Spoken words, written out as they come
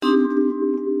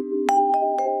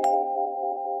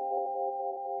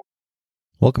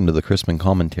Welcome to the Chrisman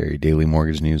Commentary Daily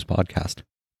Mortgage News Podcast.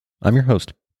 I'm your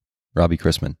host, Robbie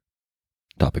Chrisman.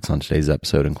 Topics on today's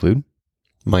episode include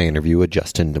my interview with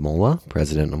Justin DeMola,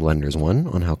 president of Lenders One,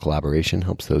 on how collaboration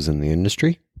helps those in the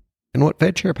industry, and what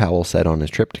Fed Chair Powell said on his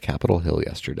trip to Capitol Hill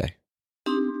yesterday.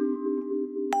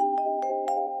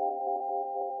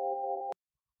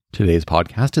 Today's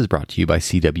podcast is brought to you by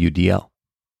CWDL.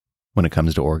 When it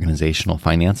comes to organizational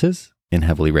finances in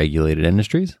heavily regulated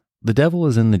industries, the devil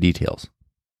is in the details.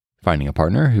 Finding a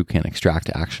partner who can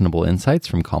extract actionable insights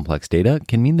from complex data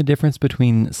can mean the difference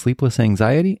between sleepless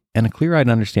anxiety and a clear-eyed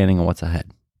understanding of what's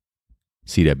ahead.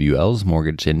 CWL's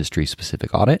mortgage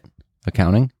industry-specific audit,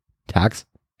 accounting, tax,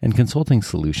 and consulting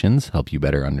solutions help you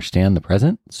better understand the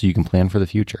present so you can plan for the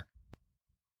future.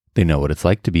 They know what it's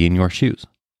like to be in your shoes,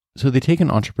 so they take an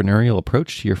entrepreneurial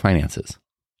approach to your finances,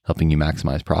 helping you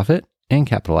maximize profit and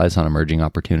capitalize on emerging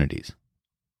opportunities.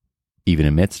 Even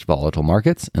amidst volatile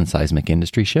markets and seismic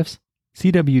industry shifts,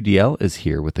 CWDL is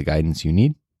here with the guidance you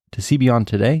need to see beyond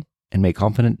today and make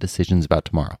confident decisions about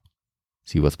tomorrow.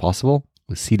 See what's possible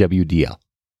with CWDL.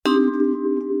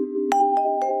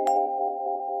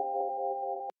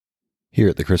 Here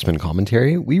at the Chrisman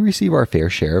Commentary, we receive our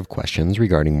fair share of questions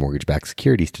regarding mortgage-backed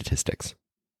security statistics.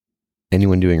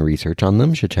 Anyone doing research on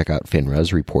them should check out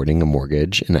FINRA's reporting of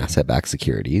mortgage and asset-backed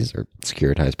securities, or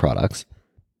securitized products.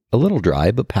 A little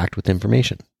dry, but packed with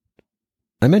information.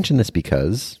 I mention this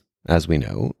because, as we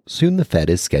know, soon the Fed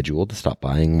is scheduled to stop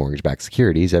buying mortgage-backed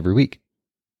securities every week.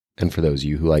 And for those of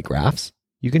you who like graphs,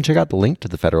 you can check out the link to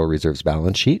the Federal Reserve's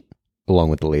balance sheet, along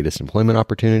with the latest employment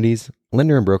opportunities,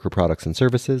 lender and broker products and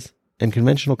services, and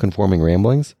conventional conforming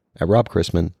ramblings at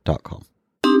robchrisman.com.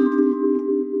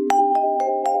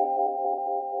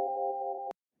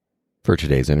 For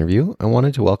today's interview, I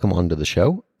wanted to welcome onto the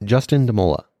show Justin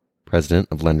DeMola, president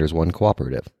of Lenders One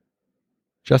Cooperative.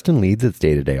 Justin leads its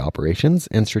day-to-day operations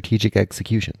and strategic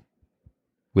execution.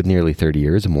 With nearly 30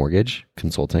 years of mortgage,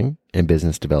 consulting, and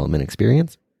business development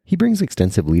experience, he brings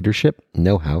extensive leadership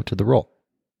know-how to the role.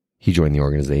 He joined the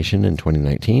organization in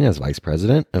 2019 as vice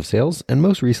president of sales and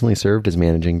most recently served as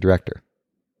managing director.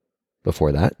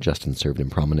 Before that, Justin served in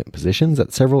prominent positions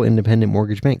at several independent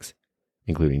mortgage banks,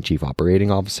 including chief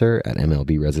operating officer at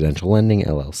MLB Residential Lending,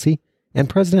 LLC, and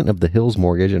president of the Hills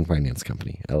Mortgage and Finance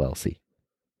Company, LLC.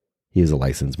 He is a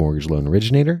licensed mortgage loan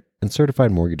originator and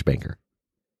certified mortgage banker.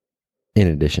 In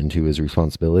addition to his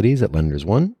responsibilities at Lenders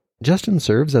One, Justin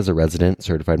serves as a resident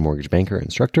certified mortgage banker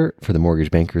instructor for the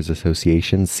Mortgage Bankers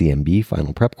Association's CMB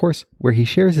Final Prep course, where he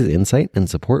shares his insight and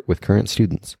support with current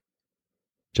students.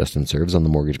 Justin serves on the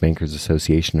Mortgage Bankers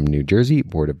Association of New Jersey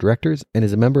Board of Directors and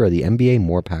is a member of the MBA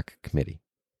MORPAC Committee.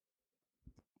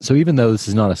 So even though this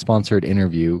is not a sponsored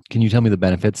interview, can you tell me the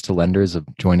benefits to lenders of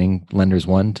joining Lenders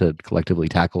One to collectively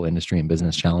tackle industry and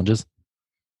business challenges?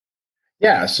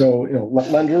 Yeah, so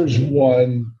Lenders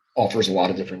One offers a lot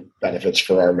of different benefits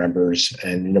for our members,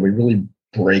 and we really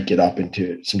break it up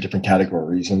into some different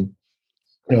categories. And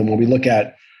when we look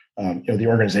at the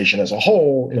organization as a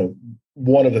whole,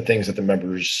 one of the things that the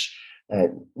members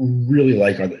really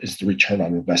like is the return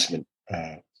on investment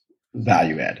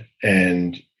value add.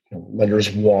 And Lenders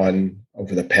One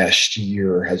over the past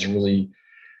year has really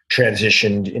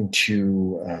transitioned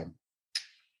into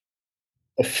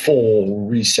a full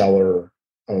reseller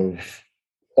of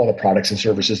all the products and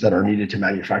services that are needed to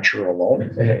manufacture a loan,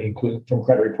 including from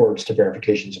credit reports to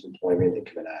verifications of employment,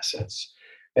 income, and assets.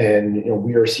 And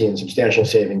we are seeing substantial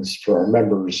savings for our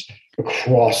members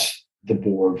across the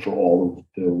board for all of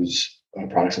those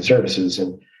products and services.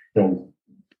 And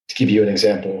to give you an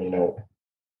example,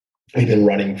 we've been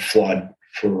running Flood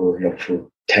for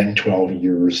 10, 12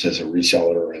 years as a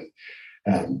reseller,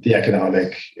 and the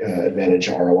economic advantage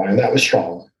ROI, and that was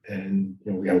strong. And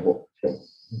we have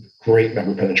great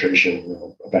member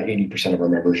penetration. About 80% of our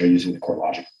members are using the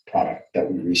CoreLogic product that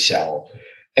we resell.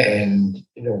 And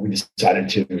we decided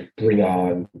to bring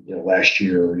on last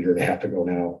year, a year and a half ago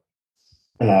now,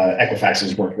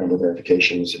 Equifax's work number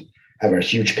verifications, and having a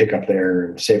huge pickup there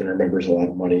and saving our members a lot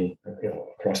of money,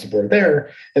 across the board there.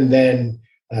 And then,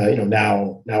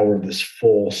 now we're this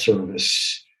full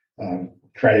service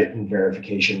credit and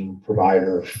verification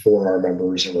provider for our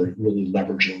members, and we're really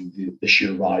leveraging the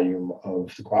sheer volume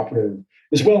of the cooperative,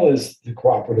 as well as the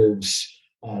cooperatives.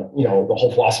 The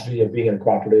whole philosophy of being in a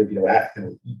cooperative,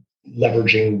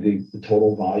 leveraging the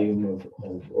total volume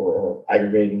or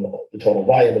aggregating the total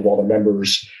volume of all the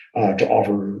members to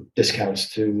offer discounts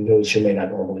to those who may not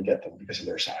normally get them because of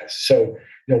their size. So,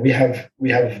 we have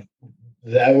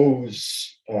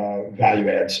those value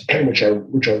adds, which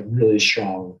are really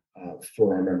strong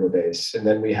for our member base, and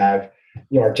then we have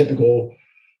our typical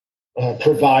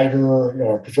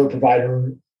provider, preferred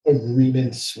provider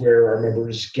agreements where our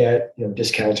members get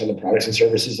discounts on the products and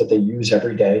services that they use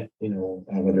every day.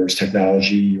 Whether it's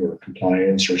technology or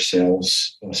compliance or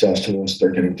sales tools,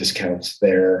 they're getting discounts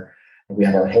there. We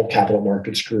have our whole capital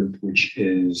markets group, which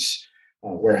is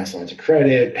warehouse lines of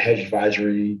credit, hedge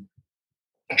advisory,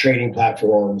 trading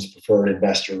platforms, preferred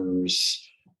investors,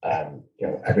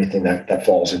 everything that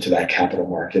falls into that capital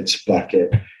markets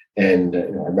bucket. And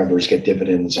our members get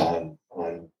dividends on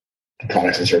the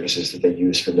products and services that they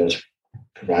use from those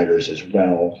providers as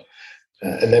well.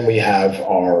 And then we have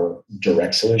our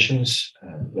direct solutions.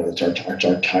 It's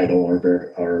our title,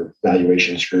 our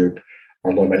valuations group,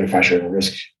 our loan manufacturing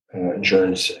risk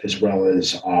insurance, as well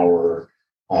as our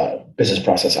business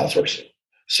process outsourcing.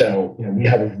 So we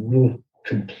have a real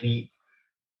complete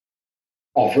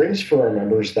offerings for our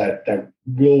members that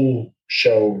will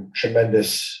show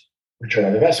tremendous return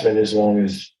on investment as long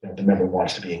as the member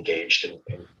wants to be engaged and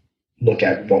look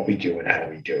at what we do and how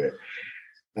we do it.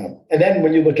 And then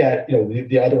when you look at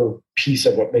the other piece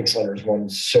of what makes Lenders One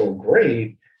so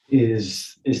great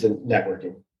is the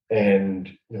networking and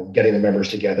getting the members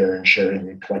together and sharing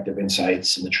the collective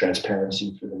insights and the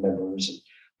transparency for the members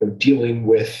and dealing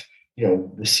with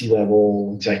the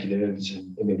C-level executives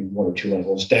and maybe one or two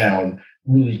levels down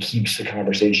really keeps the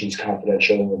conversations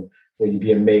confidential. And you'd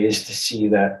be amazed to see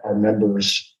that our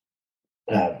members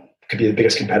could be the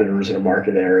biggest competitors in a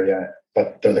market area,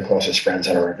 but they're the closest friends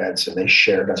at our events and they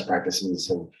share best practices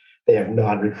and they have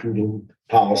non-recruiting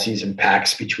policies and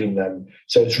pacts between them.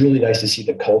 So it's really nice to see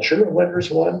the culture of Lenders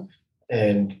One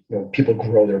and people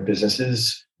grow their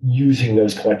businesses using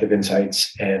those collective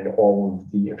insights and all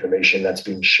of the information that's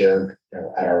being shared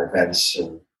at our events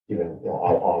and even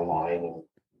online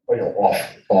and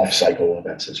off cycle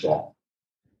events as well.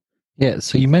 Yeah,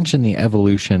 so you mentioned the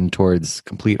evolution towards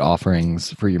complete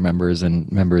offerings for your members,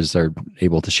 and members are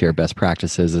able to share best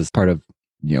practices as part of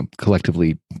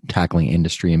collectively tackling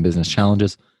industry and business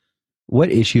challenges.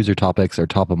 What issues or topics are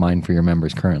top of mind for your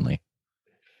members currently?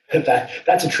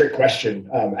 That's a trick question.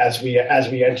 As we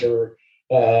enter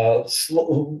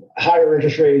higher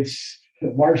interest rates,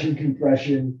 margin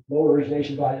compression, lower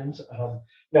origination volumes.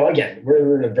 Again,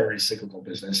 we're in a very cyclical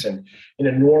business, and in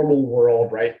a normal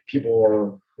world, right? People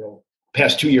are,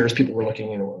 past 2 years, people were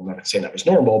looking. I'm not saying that was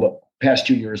normal, but past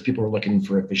 2 years, people were looking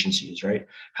for efficiencies, right?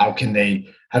 How can they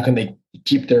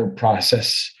keep their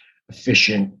process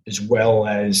efficient as well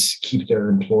as keep their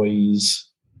employees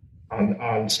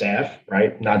on staff,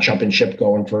 right? Not jumping ship,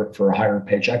 going for a higher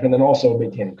paycheck, and then also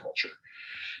maintaining culture.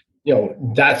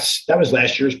 That was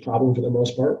last year's problem for the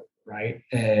most part, right?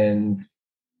 And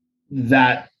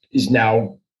that is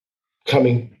now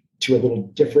coming to a little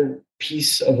different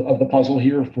piece of the puzzle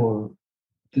here for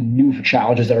the new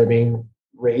challenges that are being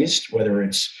raised, whether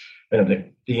it's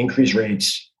the increased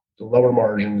rates, the lower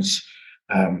margins,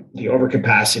 the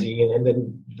overcapacity, and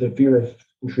then the fear of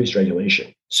increased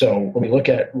regulation. So when we look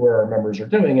at where our members are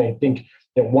doing, I think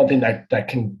one thing that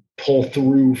can pull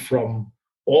through from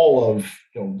all of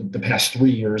the past 3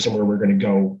 years and where we're going to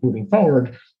go moving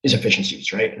forward is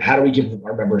efficiencies, right? And how do we give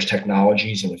our members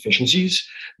technologies and efficiencies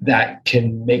that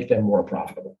can make them more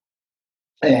profitable?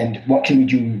 And what can we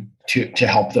do to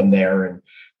help them there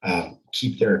and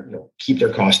keep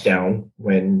their costs down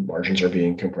when margins are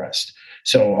being compressed?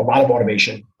 So a lot of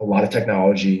automation, a lot of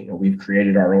technology. We've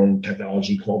created our own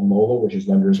technology called MOLA, which is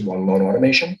Lenders One Loan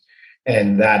Automation.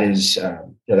 And that is,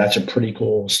 that's a pretty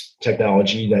cool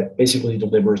technology that basically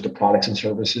delivers the products and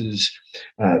services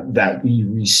that we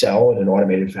resell in an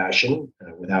automated fashion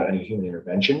without any human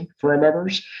intervention for our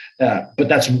members. But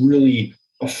that's really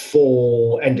a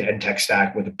full end-to-end tech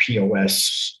stack with a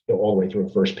POS all the way through a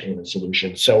first payment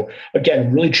solution. So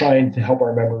again, really trying to help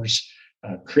our members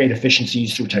create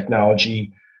efficiencies through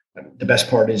technology. The best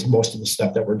part is most of the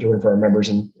stuff that we're doing for our members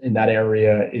in that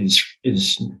area is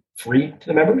free to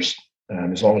the members.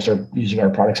 As long as they're using our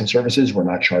products and services, we're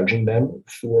not charging them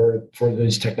for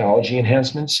these technology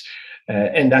enhancements.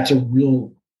 And that's a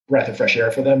real breath of fresh air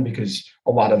for them because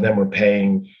a lot of them are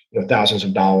paying thousands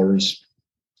of dollars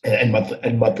and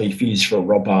monthly fees for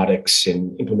robotics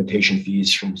and implementation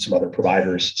fees from some other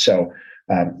providers. So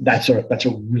that's a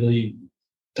really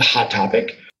hot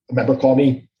topic. A member called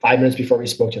me 5 minutes before we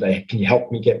spoke today. Can you help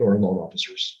me get more loan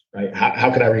officers? Right? How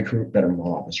can I recruit better loan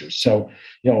officers? So,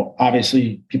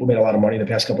 obviously people made a lot of money in the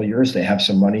past couple of years. They have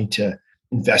some money to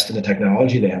invest in the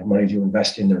technology. They have money to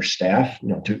invest in their staff,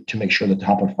 to make sure the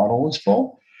top of funnel is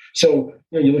full. So,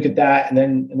 you look at that. And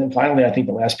then finally, I think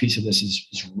the last piece of this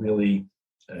is really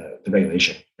the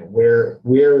regulation.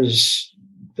 Where is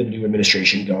the new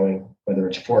administration going, whether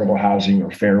it's affordable housing or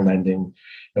fair lending?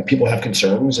 People have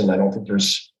concerns, and I don't think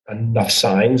there's enough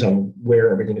signs on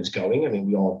where everything is going. I mean,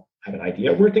 we all have an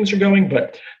idea of where things are going,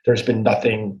 but there's been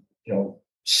nothing,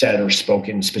 said or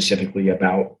spoken specifically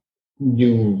about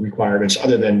new requirements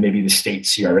other than maybe the state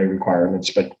CRA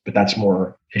requirements, but that's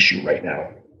more issue right now.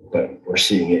 But we're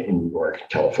seeing it in New York,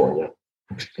 California,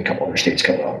 a couple other states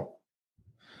coming on.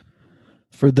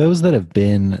 For those that have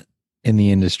been in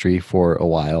the industry for a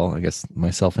while, I guess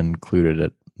myself included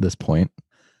at this point,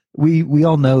 we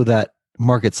all know that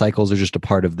market cycles are just a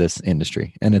part of this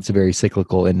industry, and it's a very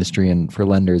cyclical industry. And for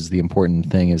lenders, the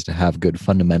important thing is to have good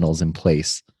fundamentals in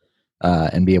place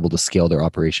and be able to scale their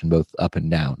operation both up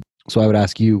and down. So I would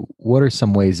ask you, what are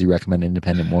some ways you recommend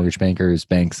independent mortgage bankers,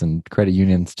 banks, and credit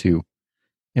unions to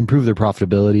improve their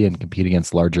profitability and compete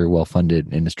against larger,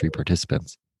 well-funded industry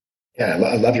participants? Yeah,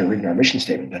 I love your reading our mission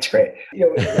statement. That's great.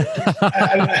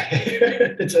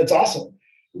 It's awesome.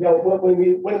 When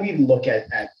we look at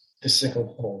the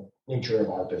cyclical nature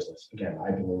of our business, again,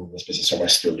 I've been in this business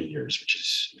almost 30 years,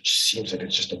 which seems like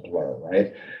it's just a blur,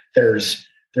 right? There's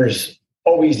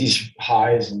always these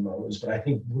highs and lows, but I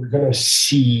think we're going to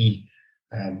see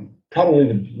probably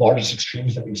the largest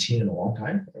extremes that we've seen in a long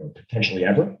time, or potentially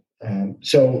ever.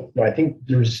 So I think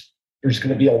there's going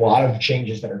to be a lot of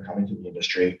changes that are coming to the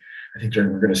industry. I think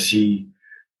we're going to see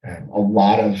a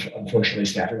lot of, unfortunately,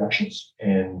 staff reductions.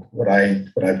 And what I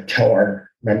tell our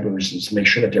members is make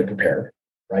sure that they're prepared,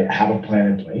 right? Have a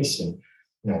plan in place, and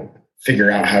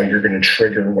figure out how you're going to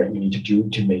trigger what you need to do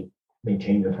to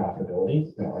maintain your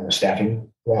profitability on the staffing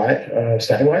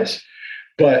wise.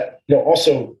 But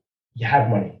also, you have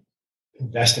money,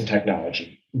 invest in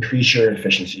technology, increase your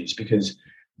efficiencies, because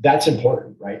that's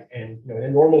important, right? And in the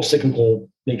normal cyclical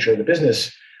nature of the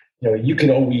business, you can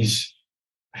always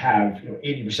have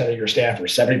 80% of your staff or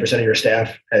 70% of your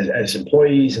staff as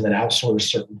employees, and then outsource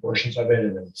certain portions of it,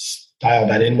 and then dial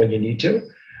that in when you need to.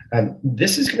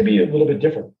 This is going to be a little bit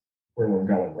different where we're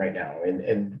going right now.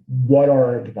 And what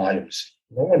are the volumes?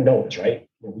 No one knows, right?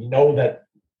 We know that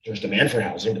there's demand for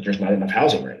housing, but there's not enough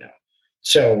housing right now.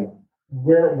 So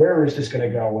where is this going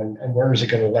to go, and where is it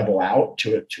going to level out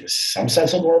to some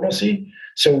sense of normalcy?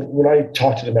 So when I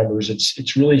talk to the members,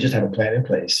 it's really just have a plan in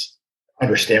place,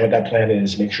 understand what that plan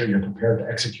is, make sure you're prepared to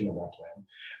execute on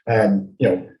that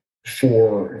plan,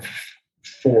 for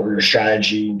your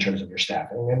strategy in terms of your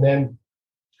staffing, and then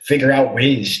figure out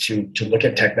ways to look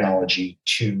at technology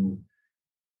to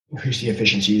increase the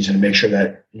efficiencies and make sure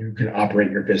that you can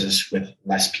operate your business with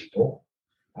less people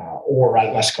or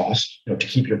at less cost, to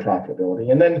keep your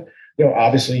profitability. And then,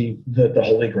 obviously the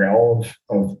holy grail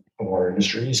of our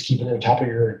industry is keeping the top of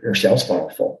your sales funnel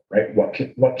full, right?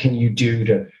 What can you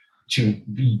do to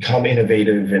become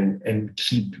innovative and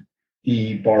keep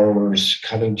the borrowers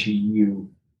coming to you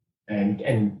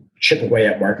and chip away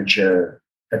at market share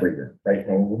every year, right?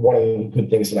 One of the good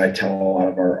things that I tell a lot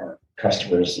of our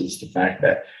customers is the fact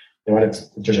that there's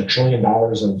 $1 trillion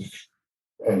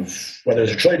of whether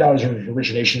it's $1 trillion of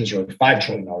originations or $5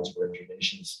 trillion of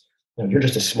originations, you're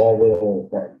just a small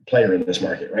little player in this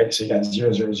market, right? So you got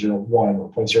 0.0001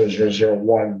 or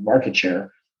 0.0001 market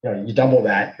share. You double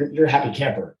that, you're a happy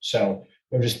camper. So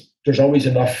there's always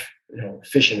enough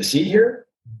fish in the sea here,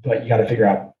 but you got to figure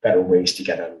out better ways to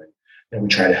get them. And we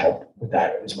try to help with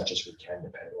that as much as we can,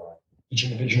 depending on each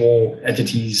individual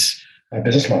entity's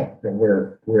business model.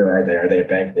 Where are they? Are they a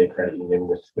bank? Are they a credit union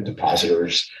with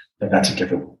depositors? That's a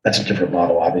different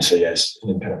model, obviously, as an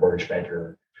independent mortgage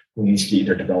banker who needs to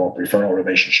either develop referral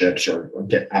relationships or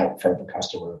get out in front of the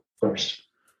customer first.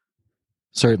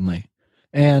 Certainly.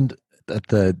 And at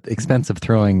the expense of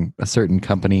throwing a certain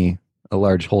company, a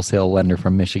large wholesale lender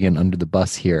from Michigan, under the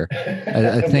bus here,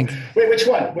 I think... Wait, which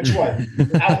one?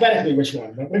 Alphabetically, which one?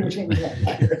 Which one?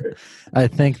 I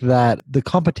think that the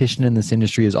competition in this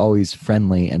industry is always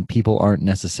friendly, and people aren't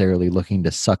necessarily looking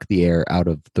to suck the air out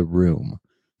of the room.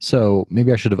 So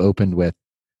maybe I should have opened with,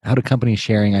 how do companies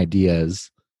sharing ideas,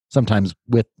 sometimes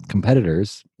with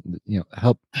competitors,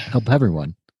 help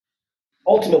everyone?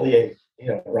 Ultimately,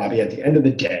 Robbie, at the end of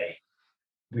the day,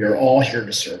 we are all here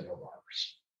to serve the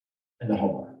borrowers and the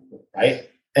homeowner, right?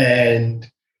 And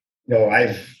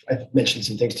I've mentioned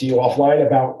some things to you offline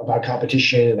about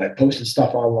competition, and I posted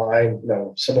stuff online.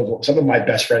 Some of my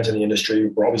best friends in the industry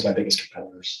were always my biggest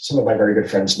competitors. Some of my very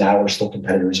good friends now are still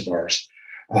competitors of ours,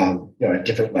 at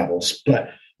different levels.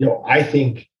 But I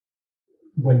think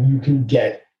when you can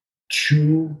get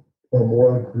two or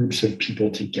more groups of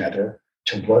people together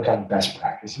to work on best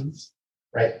practices,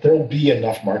 right, there'll be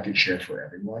enough market share for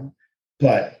everyone.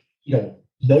 But know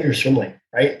your swim lane,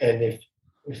 right? And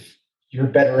if you're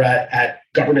better at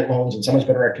government loans and someone's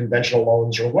better at conventional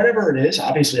loans or whatever it is,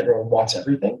 obviously everyone wants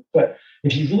everything. But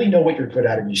if you really know what you're good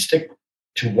at and you stick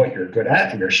to what you're good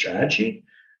at and your strategy,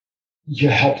 you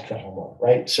help the homeowner,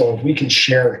 right? So if we can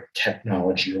share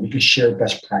technology or we could share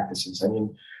best practices, I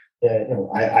mean,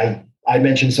 I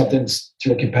mentioned something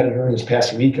to a competitor this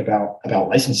past week about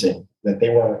licensing that they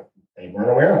weren't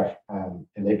aware of,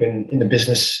 and they've been in the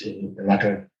business. I'm not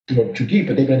going to go too deep,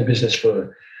 but they've been in the business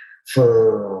for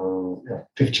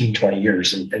 15, 20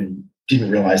 years and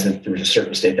didn't realize that there was a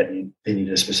certain state that they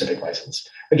needed a specific license.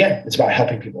 Again, it's about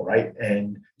helping people, right?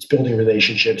 And it's building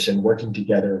relationships and working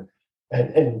together.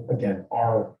 And again,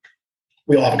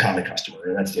 we all have a common customer,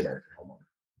 and that's the American homeowner.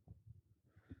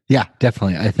 Yeah,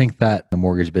 definitely. I think that the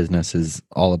mortgage business is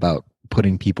all about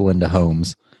putting people into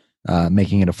homes,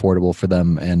 making it affordable for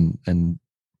them, and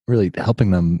really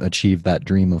helping them achieve that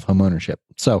dream of homeownership.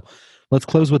 So let's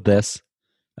close with this.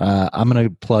 I'm going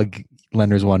to plug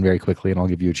Lenders One very quickly, and I'll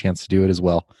give you a chance to do it as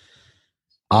well.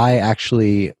 I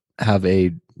actually have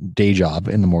a day job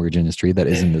in the mortgage industry that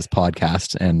isn't this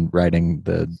podcast and writing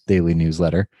the daily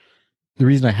newsletter. The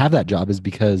reason I have that job is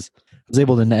because I was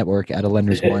able to network at a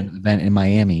Lenders One event in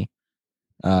Miami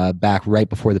back right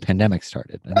before the pandemic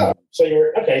started. So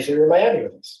you're in Miami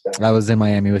with us. I was in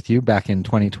Miami with you back in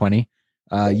 2020.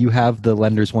 You have the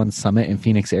Lenders One Summit in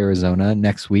Phoenix, Arizona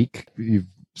next week. You've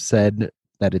said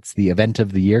that it's the event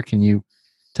of the year. Can you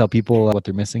tell people what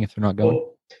they're missing if they're not going?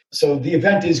 So the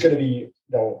event is going to be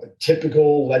a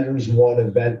typical Lenders One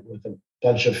event with a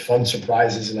bunch of fun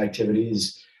surprises and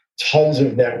activities, tons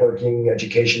of networking,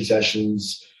 education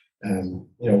sessions.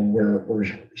 We're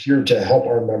here to help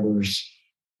our members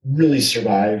really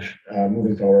survive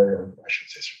moving forward, or I should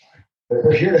say survive.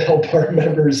 We're here to help our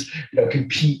members,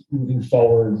 compete moving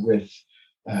forward with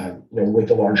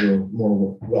the larger,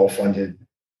 more well-funded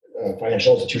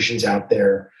financial institutions out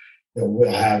there.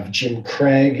 We'll have Jim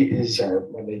Craig is our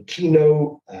Monday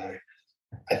keynote.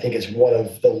 I think it's one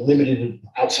of the limited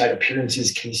outside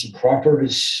appearances. Casey Crawford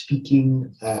is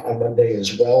speaking on Monday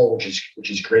as well, which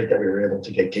is great that we were able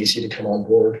to get Casey to come on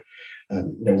board.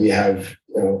 We have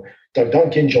Doug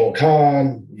Duncan, Joel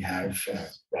Kahn, we have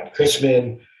Rob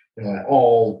Chrisman,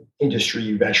 all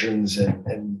industry veterans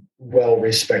and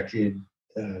well-respected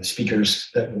speakers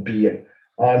that will be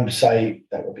on site,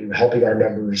 that will be helping our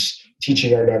members,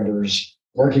 teaching our members,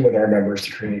 working with our members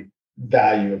to create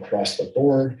value across the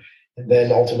board. And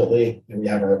then ultimately, we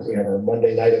have our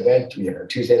Monday night event, we have our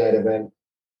Tuesday night event,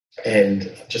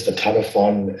 and just a ton of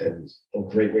fun and a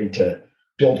great way to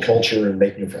build culture and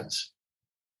make new friends.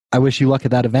 I wish you luck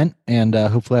at that event, and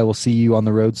hopefully I will see you on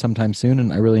the road sometime soon.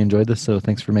 And I really enjoyed this, so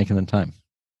thanks for making the time.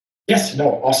 Yes,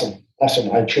 no, awesome.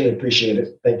 I truly appreciate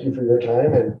it. Thank you for your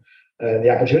time and the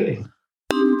opportunity.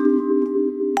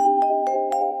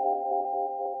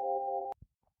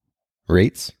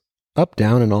 Rates, up,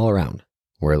 down, and all around.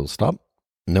 Where it'll stop,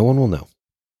 no one will know.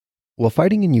 While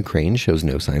fighting in Ukraine shows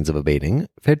no signs of abating,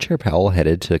 Fed Chair Powell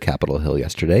headed to Capitol Hill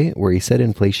yesterday, where he said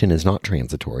inflation is not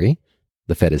transitory.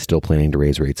 The Fed is still planning to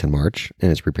raise rates in March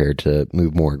and is prepared to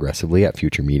move more aggressively at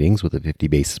future meetings with a 50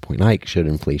 basis point hike should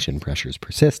inflation pressures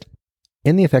persist.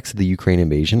 And the effects of the Ukraine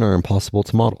invasion are impossible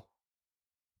to model.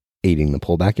 Aiding the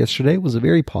pullback yesterday was a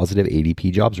very positive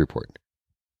ADP jobs report.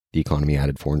 The economy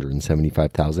added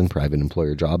 475,000 private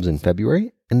employer jobs in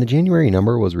February, and the January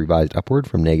number was revised upward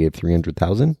from negative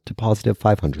 300,000 to positive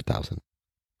 500,000.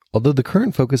 Although the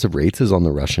current focus of rates is on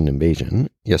the Russian invasion,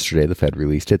 yesterday the Fed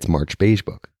released its March Beige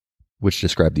Book, which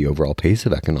described the overall pace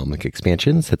of economic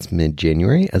expansion since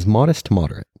mid-January as modest to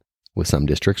moderate, with some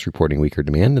districts reporting weaker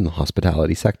demand in the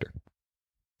hospitality sector.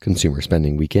 Consumer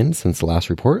spending weakened since the last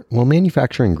report, while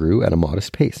manufacturing grew at a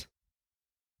modest pace.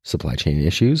 Supply chain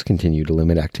issues continue to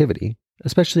limit activity,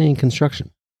 especially in construction.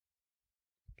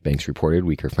 Banks reported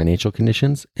weaker financial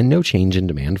conditions and no change in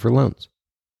demand for loans.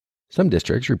 Some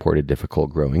districts reported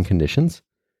difficult growing conditions,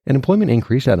 and employment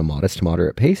increased at a modest to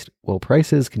moderate pace, while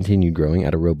prices continued growing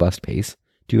at a robust pace,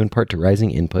 due in part to rising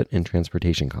input and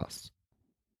transportation costs.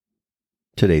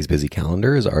 Today's busy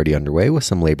calendar is already underway with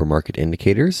some labor market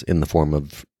indicators in the form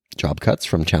of job cuts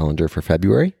from Challenger for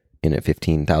February, in at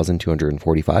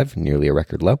 15,245, nearly a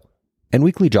record low, and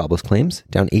weekly jobless claims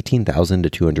down 18,000 to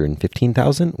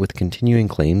 215,000, with continuing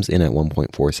claims in at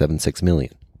 1.476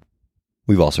 million.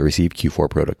 We've also received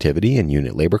Q4 productivity and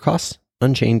unit labor costs,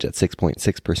 unchanged at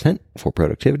 6.6% for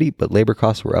productivity, but labor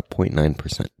costs were up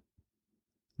 0.9%.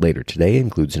 Later today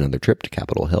includes another trip to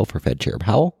Capitol Hill for Fed Chair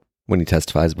Powell, when he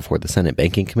testifies before the Senate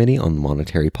Banking Committee on the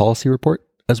Monetary Policy Report,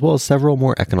 as well as several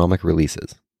more economic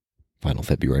releases. Final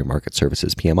February Market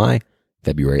Services PMI,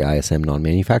 February ISM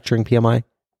Non-Manufacturing PMI,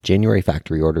 January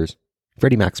factory orders,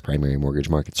 Freddie Mac's primary mortgage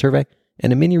market survey,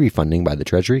 and a mini refunding by the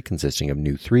Treasury consisting of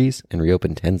new 3s and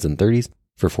reopened 10s and 30s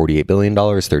for $48 billion,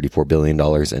 $34 billion,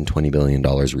 and $20 billion,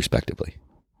 respectively.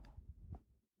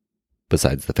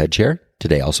 Besides the Fed chair,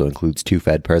 today also includes two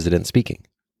Fed presidents speaking,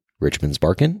 Richmond's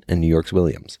Barkin and New York's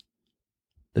Williams.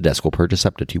 The desk will purchase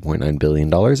up to $2.9 billion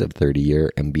of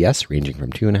 30-year MBS ranging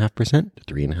from 2.5% to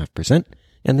 3.5%,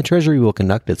 and the Treasury will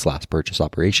conduct its last purchase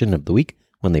operation of the week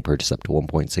when they purchase up to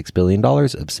 $1.6 billion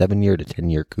of 7-year to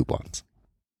 10-year coupons.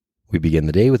 We begin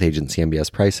the day with agency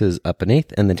MBS prices up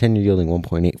 1/8 and the 10-year yielding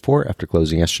 1.84 after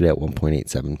closing yesterday at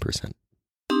 1.87%.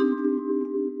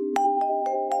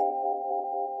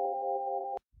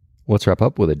 Let's wrap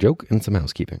up with a joke and some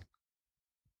housekeeping.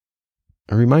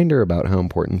 A reminder about how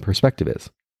important perspective is.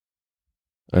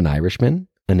 An Irishman,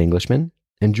 an Englishman,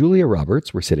 and Julia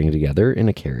Roberts were sitting together in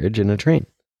a carriage in a train.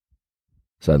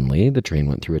 Suddenly, the train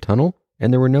went through a tunnel,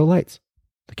 and there were no lights.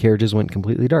 The carriages went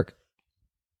completely dark.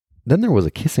 Then there was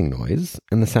a kissing noise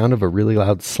and the sound of a really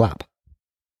loud slap.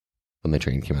 When the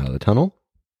train came out of the tunnel,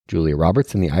 Julia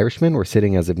Roberts and the Irishman were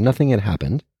sitting as if nothing had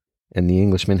happened, and the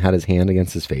Englishman had his hand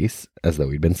against his face as though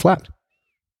he'd been slapped.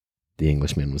 The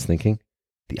Englishman was thinking,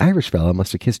 "The Irish fella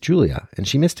must have kissed Julia, and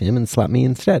she missed him and slapped me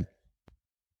instead.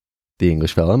 The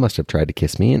English fella must have tried to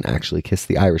kiss me and actually kissed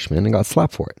the Irishman and got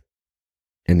slapped for it."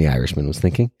 And the Irishman was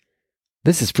thinking,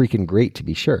 "This is freaking great to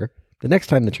be sure. The next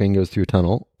time the train goes through a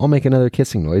tunnel, I'll make another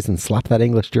kissing noise and slap that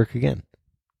English jerk again."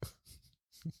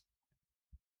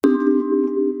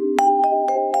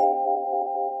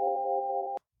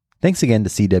 Thanks again to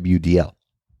CWDL,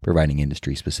 providing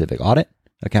industry-specific audit,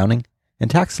 accounting, and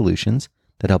tax solutions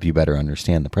that help you better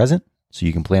understand the present so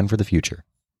you can plan for the future.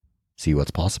 See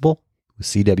what's possible with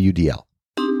CWDL.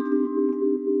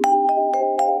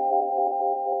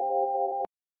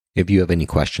 If you have any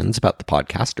questions about the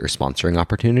podcast or sponsoring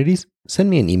opportunities,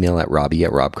 send me an email at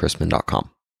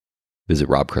robbie@robchrisman.com. Visit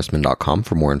robchrisman.com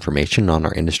for more information on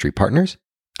our industry partners,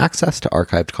 access to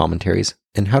archived commentaries,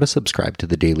 and how to subscribe to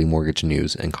the daily mortgage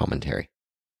news and commentary.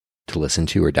 To listen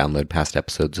to or download past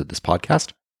episodes of this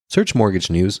podcast, search Mortgage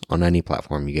News on any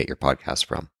platform you get your podcasts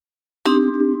from.